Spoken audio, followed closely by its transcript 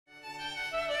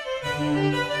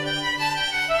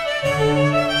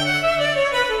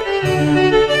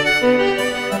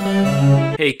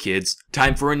Hey kids,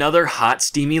 time for another hot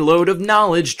steamy load of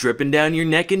knowledge dripping down your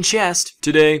neck and chest.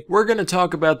 Today, we're gonna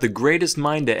talk about the greatest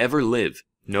mind to ever live.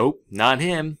 Nope, not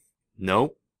him.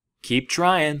 Nope. Keep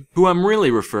trying. Who I'm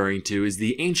really referring to is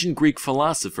the ancient Greek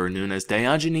philosopher known as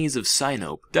Diogenes of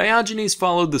Sinope. Diogenes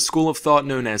followed the school of thought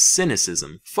known as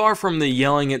cynicism. Far from the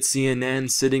yelling at CNN,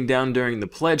 sitting down during the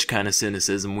pledge kind of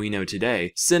cynicism we know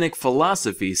today, cynic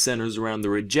philosophy centers around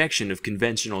the rejection of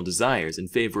conventional desires in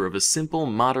favor of a simple,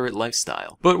 moderate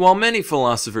lifestyle. But while many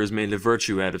philosophers made a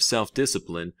virtue out of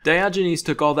self-discipline, Diogenes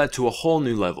took all that to a whole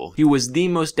new level. He was the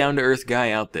most down-to-earth guy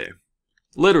out there.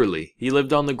 Literally, he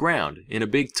lived on the ground, in a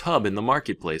big tub in the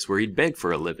marketplace where he'd beg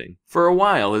for a living. For a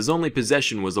while, his only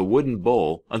possession was a wooden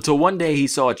bowl, until one day he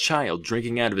saw a child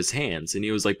drinking out of his hands, and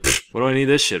he was like, "Pfft, what do I need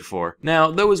this shit for?"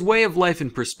 Now, though his way of life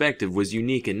and perspective was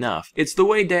unique enough, it's the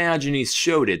way Diogenes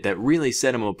showed it that really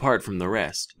set him apart from the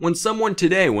rest. When someone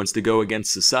today wants to go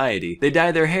against society, they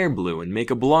dye their hair blue and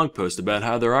make a blog post about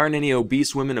how there aren't any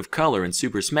obese women of color in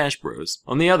Super Smash Bros.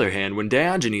 On the other hand, when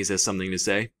Diogenes has something to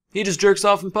say, he just jerks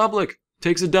off in public.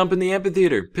 Takes a dump in the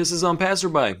amphitheater, pisses on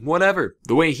passerby, whatever.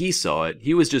 The way he saw it,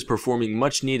 he was just performing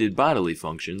much needed bodily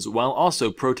functions while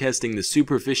also protesting the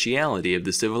superficiality of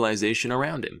the civilization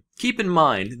around him. Keep in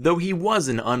mind, though he was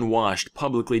an unwashed,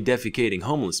 publicly defecating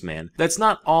homeless man, that's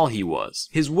not all he was.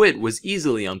 His wit was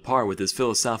easily on par with his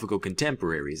philosophical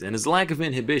contemporaries, and his lack of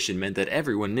inhibition meant that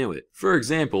everyone knew it. For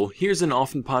example, here's an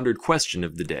often pondered question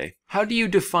of the day. How do you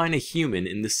define a human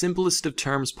in the simplest of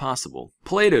terms possible?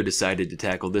 Plato decided to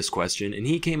tackle this question, and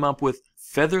he came up with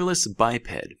featherless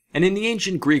biped. And in the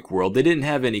ancient Greek world, they didn't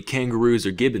have any kangaroos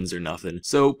or gibbons or nothing,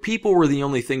 so people were the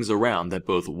only things around that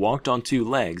both walked on two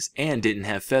legs and didn't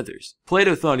have feathers.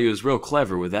 Plato thought he was real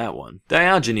clever with that one.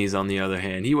 Diogenes, on the other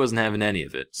hand, he wasn't having any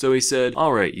of it, so he said,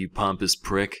 "Alright, you pompous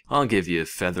prick, I'll give you a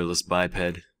featherless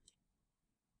biped."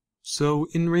 So,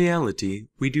 in reality,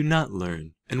 we do not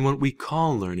learn, and what we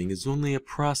call learning is only a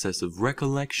process of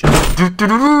recollection.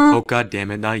 Oh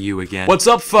goddammit, not you again. What's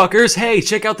up, fuckers? Hey,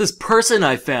 check out this person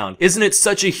I found. Isn't it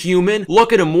such a human?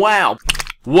 Look at him, wow.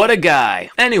 What a guy.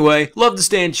 Anyway, love to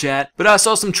stay and chat, but I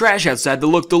saw some trash outside that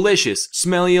looked delicious.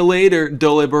 Smell you later,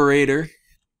 deliberator.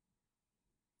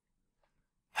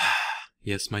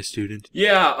 Yes, my student?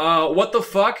 Yeah, what the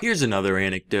fuck? Here's another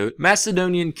anecdote.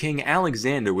 Macedonian King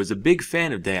Alexander was a big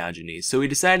fan of Diogenes, so he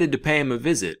decided to pay him a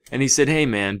visit. And he said, "Hey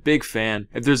man, big fan.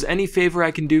 If there's any favor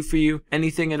I can do for you,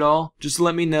 anything at all, just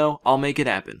let me know, I'll make it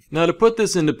happen." Now to put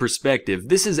this into perspective,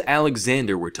 this is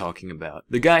Alexander we're talking about.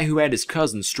 The guy who had his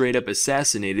cousin straight up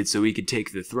assassinated so he could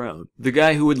take the throne. The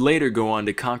guy who would later go on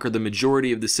to conquer the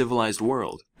majority of the civilized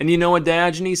world. And you know what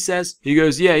Diogenes says? He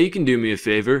goes, "Yeah, you can do me a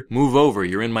favor. Move over,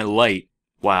 you're in my light."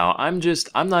 Wow, I'm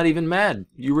not even mad.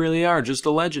 You really are just a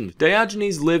legend.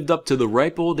 Diogenes lived up to the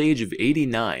ripe old age of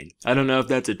 89. I don't know if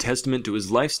that's a testament to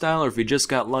his lifestyle or if he just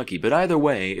got lucky, but either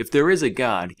way, if there is a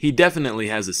god, he definitely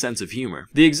has a sense of humor.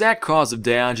 The exact cause of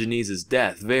Diogenes'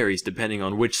 death varies depending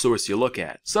on which source you look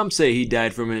at. Some say he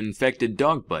died from an infected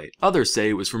dog bite. Others say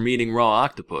it was from eating raw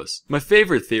octopus. My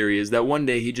favorite theory is that one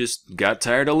day he just got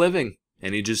tired of living,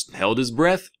 and he just held his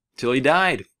breath till he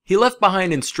died. He left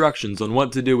behind instructions on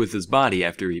what to do with his body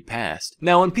after he passed.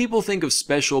 Now, when people think of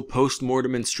special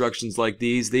post-mortem instructions like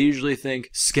these, they usually think,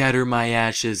 "Scatter my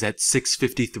ashes at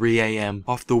 6:53 a.m.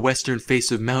 off the western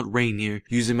face of Mount Rainier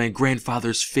using my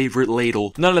grandfather's favorite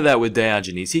ladle." None of that with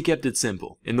Diogenes. He kept it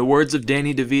simple. In the words of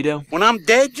Danny DeVito, "When I'm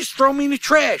dead, just throw me in the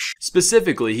trash."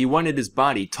 Specifically, he wanted his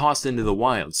body tossed into the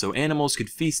wild so animals could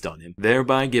feast on him,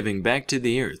 thereby giving back to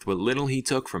the earth what little he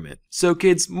took from it. So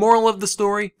kids, moral of the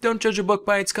story, don't judge a book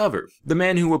by its cover. The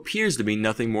man who appears to be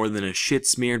nothing more than a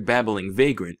shit-smeared babbling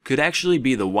vagrant could actually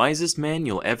be the wisest man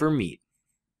you'll ever meet.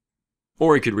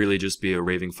 Or he could really just be a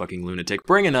raving fucking lunatic.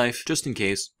 Bring a knife, just in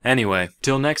case. Anyway,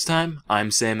 till next time, I'm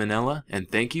Salmonella, and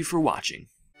thank you for watching.